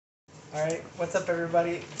Alright, what's up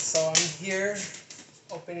everybody? So I'm here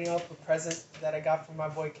opening up a present that I got from my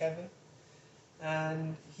boy Kevin.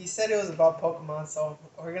 And he said it was about Pokemon, so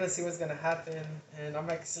we're gonna see what's gonna happen. And I'm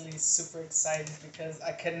actually super excited because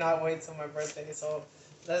I cannot wait till my birthday. So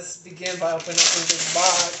let's begin by opening up this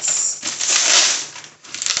box.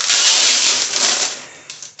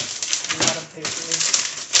 A lot of paper.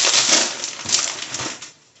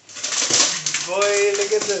 Boy,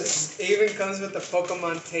 look at this. It even comes with the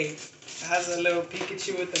Pokemon tape. It has a little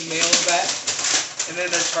Pikachu with the mail bat. And then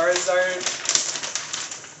the Charizard,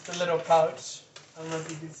 the little pouch. I don't know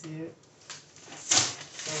if you can see it.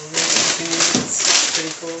 So we're going to continue. It's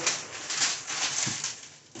pretty cool.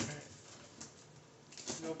 Alright.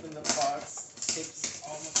 Open the box. Tape's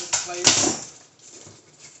all over the place.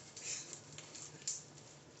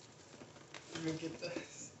 Let me get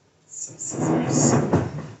some scissors.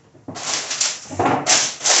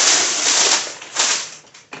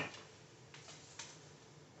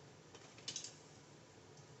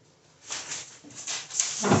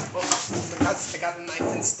 Oh, I got a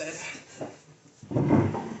knife instead. I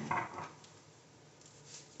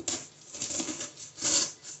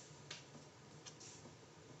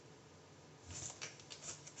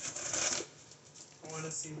want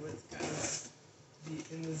to see what's gonna be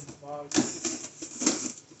in this box.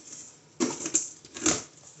 I'm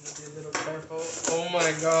gonna be a little careful. Oh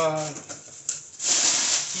my god.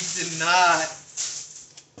 He did not.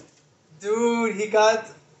 Dude, he got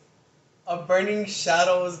a Burning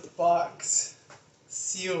Shadows box.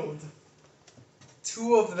 Sealed.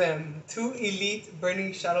 Two of them. Two Elite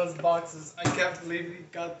Burning Shadows boxes. I can't believe he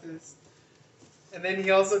got this. And then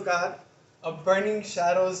he also got a Burning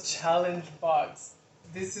Shadows challenge box.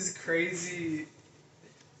 This is crazy.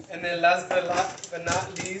 And then last but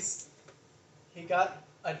not least, he got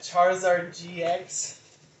a Charizard GX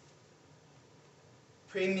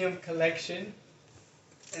premium collection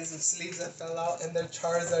and some sleeves that fell out, and they're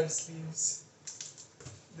Charizard sleeves.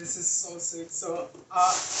 This is so sick. So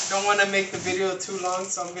don't want to make the video too long,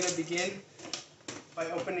 so I'm gonna begin by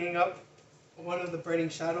opening up one of the Burning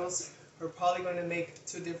Shadows. We're probably going to make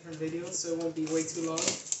two different videos, so it won't be way too long.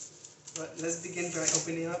 But let's begin by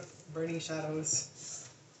opening up Burning Shadows.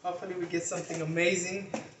 Hopefully we get something amazing.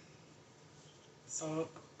 So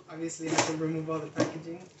obviously I have to remove all the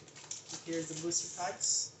packaging. Here's the booster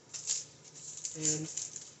packs. And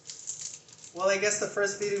well, I guess the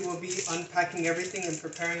first video will be unpacking everything and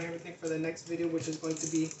preparing everything for the next video, which is going to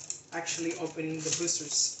be actually opening the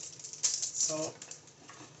boosters. So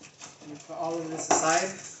let me put all of this aside.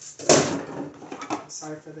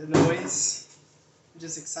 Sorry for the noise. I'm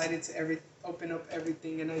just excited to open up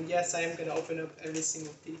everything, and yes, I am going to open up every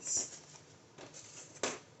single piece.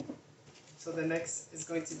 So the next is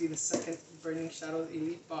going to be the second Burning Shadows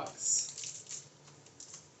Elite box.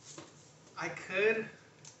 I could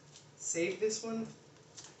save this one,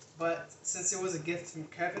 but since it was a gift from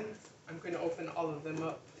Kevin, I'm going to open all of them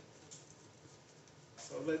up.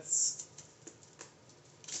 So let's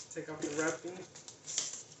take off the wrapping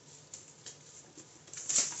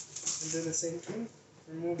and do the same thing.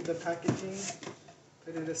 Remove the packaging,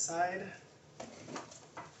 put it aside.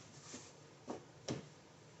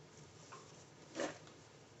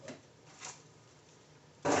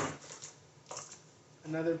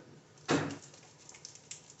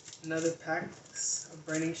 Another packs of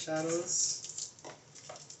Burning Shadows,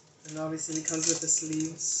 and obviously it comes with the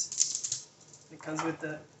sleeves. It comes with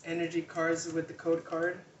the energy cards with the code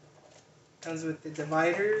card. It comes with the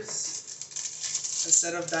dividers, a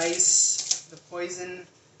set of dice, the poison,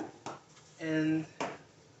 and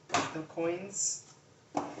the coins.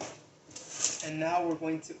 And now we're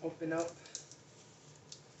going to open up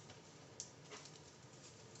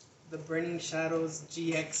the Burning Shadows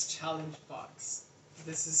GX Challenge box.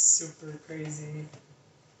 This is super crazy.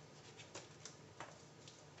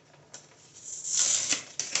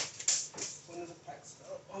 One of the packs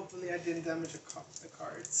fell. Hopefully I didn't damage the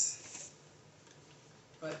cards.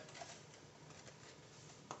 But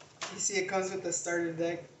you see it comes with the starter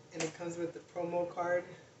deck, and it comes with the promo card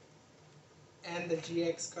and the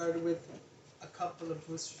GX card with a couple of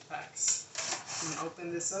booster packs. I'm going to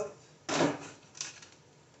open this up,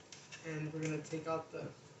 and we're going to take out the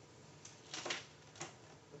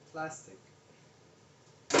plastic,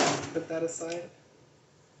 put that aside,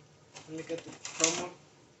 and look at the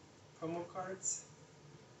promo cards.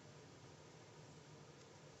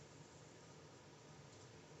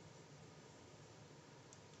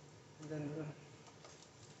 And then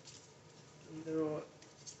the little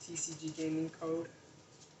TCG gaming code.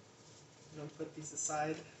 I'm going to put these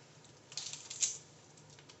aside.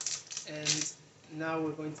 And now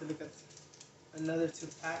we're going to look at another 2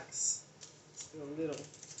 packs. These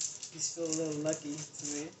feel a little lucky to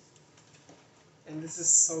me. And this is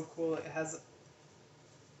so cool. It has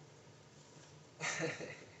it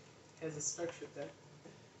has a structure there.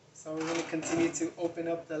 So we're gonna continue to open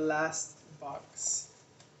up the last box.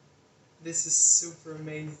 This is super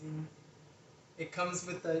amazing. It comes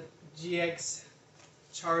with the GX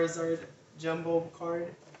Charizard Jumbo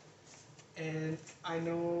card. And I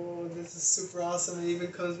know this is super awesome. It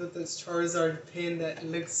even comes with this Charizard pin that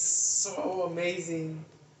looks so amazing.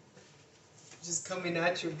 Just coming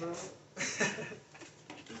at you, bro.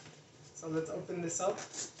 So let's open this up.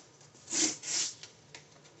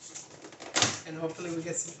 And hopefully we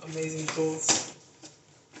get some amazing pulls.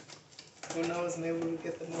 Who knows, maybe we'll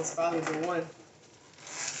get the most valuable one.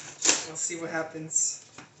 We'll see what happens.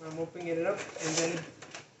 I'm opening it up, and then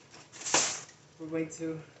we're going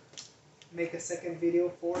to make a second video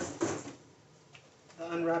for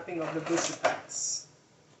the unwrapping of the booster packs.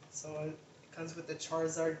 So it comes with the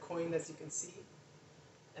Charizard coin, as you can see,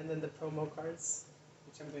 and then the promo cards,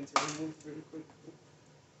 which I'm going to remove really quick.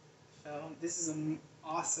 This is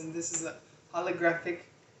awesome. This is a holographic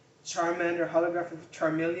Charmander, holographic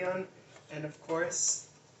Charmeleon, and of course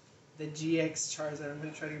the GX Charizard. I'm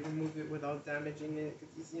going to try to remove it without damaging it.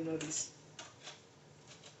 You know, these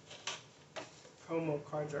promo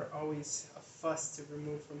cards are always a fuss to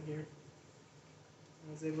remove from here.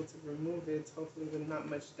 I was able to remove it, hopefully with not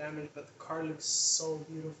much damage, but the card looks so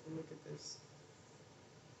beautiful. Look at this.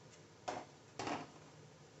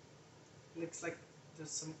 Looks like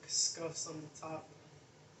there's some scuffs on the top.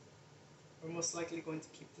 We're most likely going to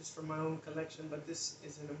keep this for my own collection, but this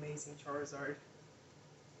is an amazing Charizard.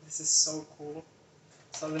 This is so cool.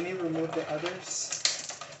 So let me remove the others.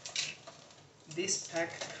 This pack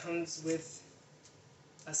comes with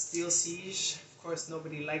a Steel Siege. Of course,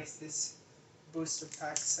 nobody likes this booster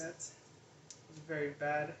pack set. It's very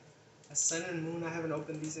bad. A Sun and Moon. I haven't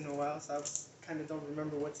opened these in a while, so I kind of don't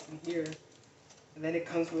remember what's in here. And then it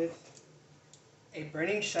comes with a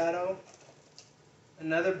Burning Shadow,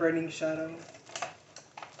 another Burning Shadow,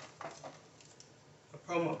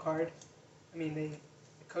 a promo card, a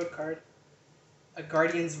code card, a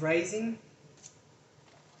Guardians Rising,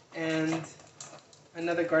 and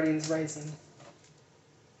another Guardians Rising.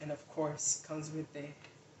 And of course, comes with the,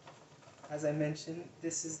 as I mentioned,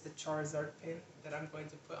 this is the Charizard pin that I'm going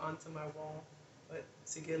to put onto my wall. But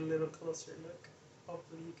to get a little closer look,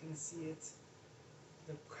 hopefully you can see it.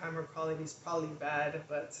 The camera quality is probably bad,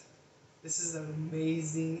 but this is an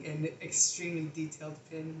amazing and extremely detailed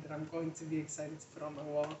pin that I'm going to be excited to put on my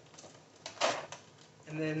wall.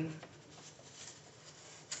 And then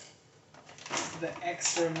the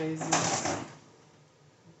extra amazing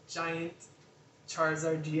giant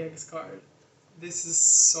Charizard GX card. This is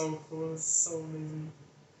so cool, it's so amazing.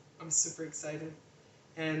 I'm super excited.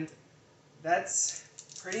 And that's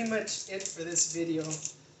pretty much it for this video.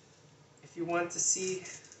 If you want to see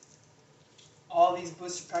all these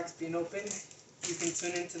booster packs being opened, you can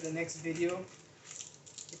tune into the next video.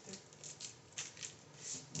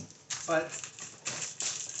 But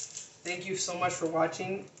thank you so much for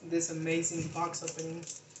watching this amazing box opening,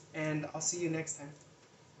 and I'll see you next time.